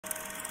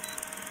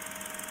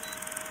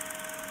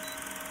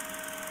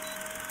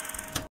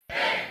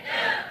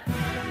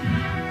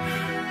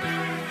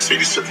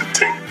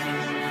8017.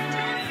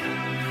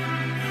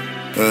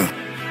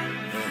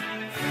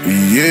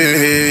 Yeah.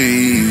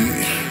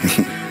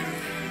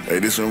 Hey,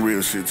 this some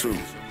real shit too.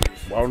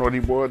 I don't know what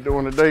these boys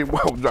doing today. Boy,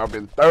 I'm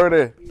dropping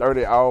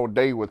 30 all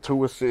day with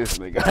 2 assists,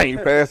 nigga. I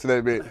ain't passing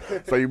that bit.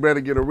 So you better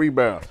get a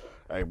rebound.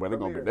 Hey, but they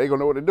gonna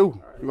know what to do.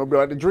 You gonna be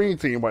like the dream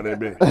team by that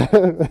bit.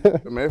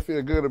 Man, it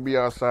feel good to be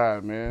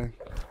outside, man.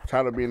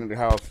 Tired of being in the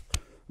house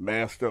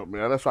masked up,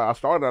 man. That's why I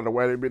started out the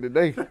way they been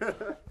today.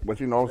 But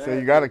you know what I'm saying?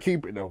 You gotta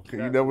keep it though, cause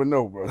you never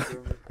know, bro.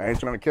 I ain't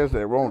trying to catch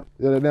that wrong.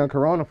 Yeah, that damn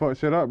Corona fucked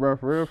shit up, bro.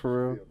 For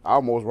real. I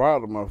almost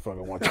robbed a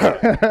motherfucker one time.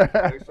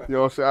 You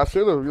know what I'm saying? I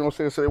should have, you know what I'm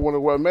saying, say one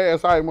of what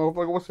mask. All right,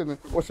 motherfucker,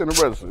 what's in the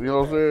register? You know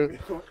what I'm saying?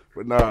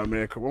 But nah,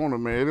 man, Corona,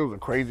 man, it was a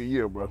crazy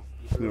year, bro.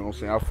 You know what I'm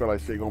saying? I feel like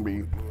shit gonna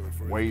be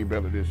way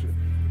better this year.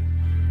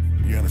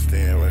 You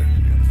understand, right?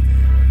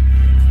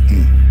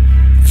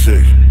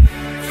 Check.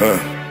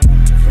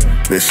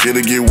 That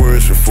shit'll get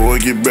worse before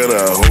it get better.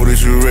 I hope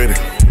that you ready.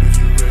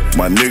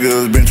 My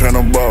niggas been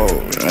tryna ball.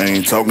 I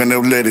ain't talking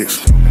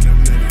athletics.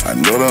 I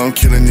know that I'm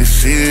killing this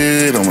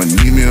shit. I'ma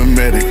need me a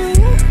medic.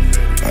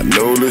 I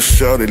know the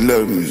shorty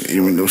love me,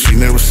 even though she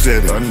never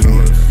said it. I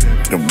know it.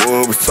 The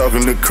boy was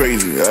talking a little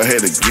crazy. I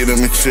had to get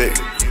him in check.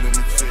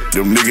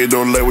 Them niggas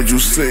don't like what you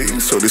say,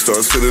 so they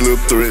start sending little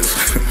threats.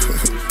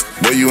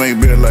 Boy, you ain't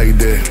been like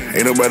that.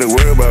 Ain't nobody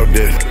worry about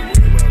that.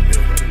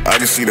 I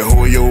can see the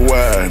whole of your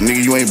wire.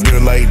 Nigga, you ain't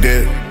built like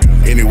that.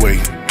 Anyway,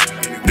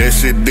 that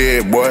shit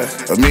dead, boy.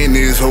 I'm in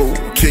this hole,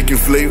 kicking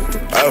flavor.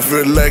 I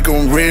feel like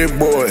I'm red,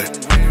 boy.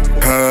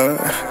 Huh?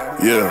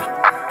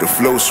 Yeah. The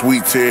flow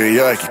sweet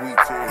teriyaki.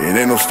 It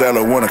ain't no style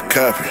I wanna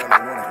copy.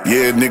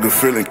 Yeah, nigga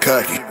feeling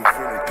cocky.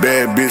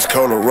 Bad bitch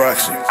call her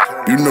Roxy.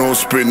 You know I'm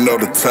spitting all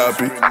the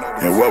topic.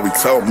 And while we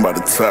talking about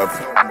the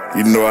topic,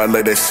 you know I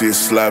like that shit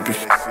sloppy.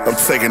 I'm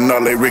taking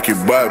all that Ricky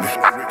Bobby.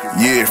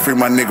 Yeah, free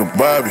my nigga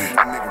Bobby.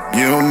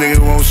 You know nigga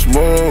won't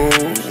smoke.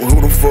 Who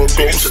the fuck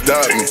gon'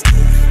 stop me?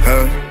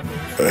 Huh?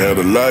 I had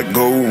a lot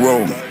go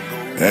wrong.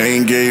 I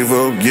ain't gave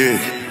up yet.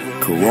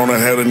 Corona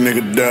had a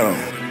nigga down.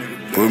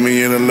 Put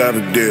me in a lot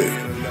of debt.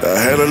 I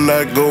had a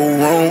lot go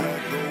wrong.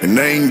 And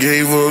I ain't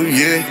gave up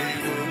yet.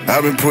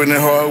 I've been putting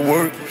in hard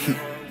work.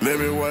 Let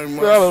me wipe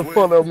my I done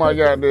fucked up my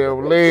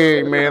goddamn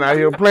leg, man. Out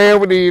here playing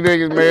with these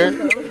niggas,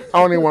 man. I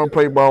don't even want to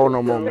play ball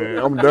no more, man.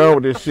 I'm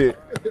done with this shit.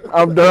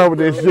 I'm done with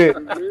this shit.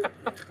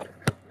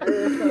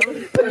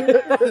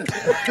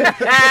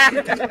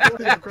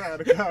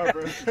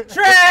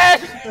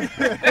 Trash!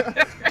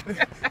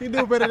 He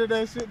do better than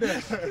that shit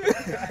there.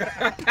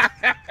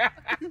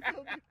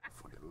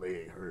 Fucking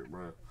leg hurt,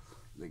 bro.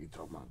 Nigga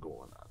talking about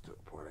going out to the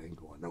party. I ain't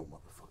going no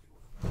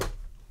motherfucker.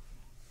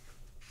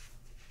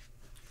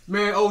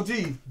 Man, OG,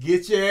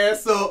 get your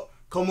ass up.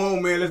 Come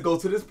on, man. Let's go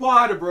to this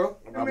party, bro.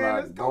 I'm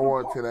not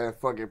going to that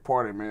fucking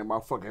party, man. My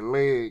fucking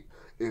leg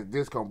is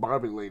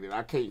discombobulated.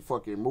 I can't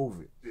fucking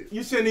move it.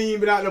 You shouldn't even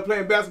been out there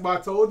playing basketball.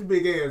 I told you,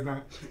 big ass,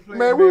 man.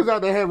 Man, we was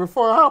out there having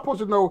fun. How am I supposed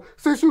to know?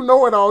 Since you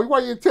know it all, why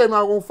you tell me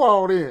I'm gonna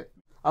fall in?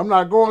 I'm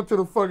not going to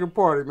the fucking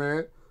party,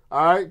 man.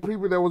 All right?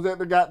 People that was at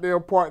the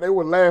goddamn party, they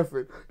were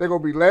laughing. They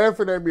gonna be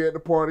laughing at me at the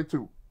party,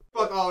 too.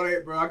 Fuck all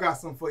that, bro. I got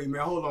something for you,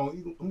 man. Hold on.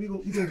 You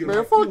gonna get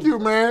man, fuck you,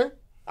 man.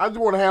 I just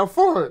want to have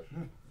fun.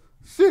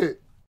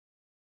 Shit.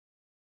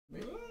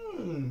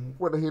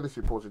 What the hell is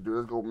she supposed to do?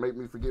 It's gonna make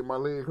me forget my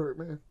leg hurt,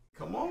 man.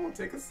 Come on,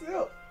 take a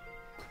sip.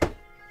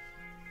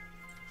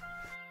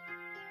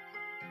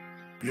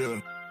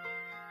 Yeah.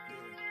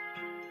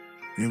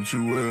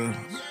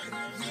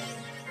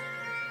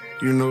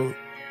 You know,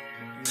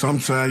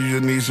 sometimes you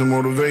just need some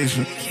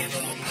motivation.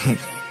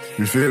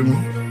 You feel me?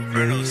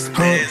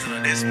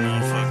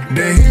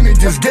 That Henny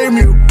just gave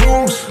me a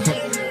boost.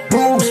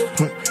 Boost.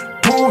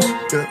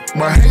 Yeah.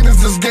 My haters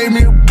just gave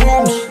me a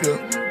boost. Yeah.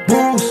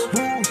 Boost.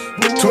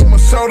 Told my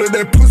soda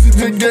that pussy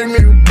just gave me a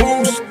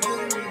boost.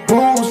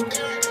 Boost.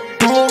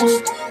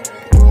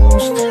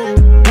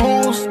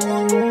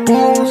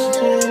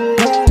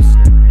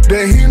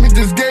 That Henny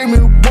just gave me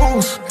a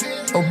boost.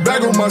 I'm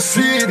back on my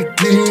shit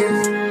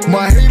again.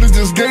 My haters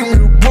just gave me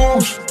a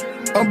boost.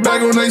 I'm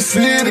back on that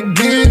shit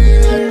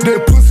again.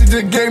 That pussy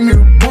just gave me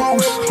a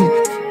boost.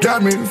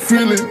 Got me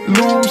feeling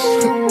loose.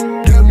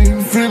 Got me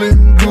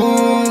feeling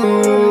good.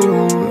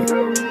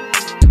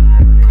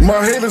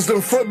 My haters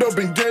done fucked up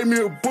and gave me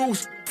a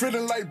boost.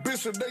 Feeling like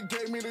Bishop, they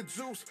gave me the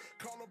juice.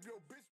 Call up your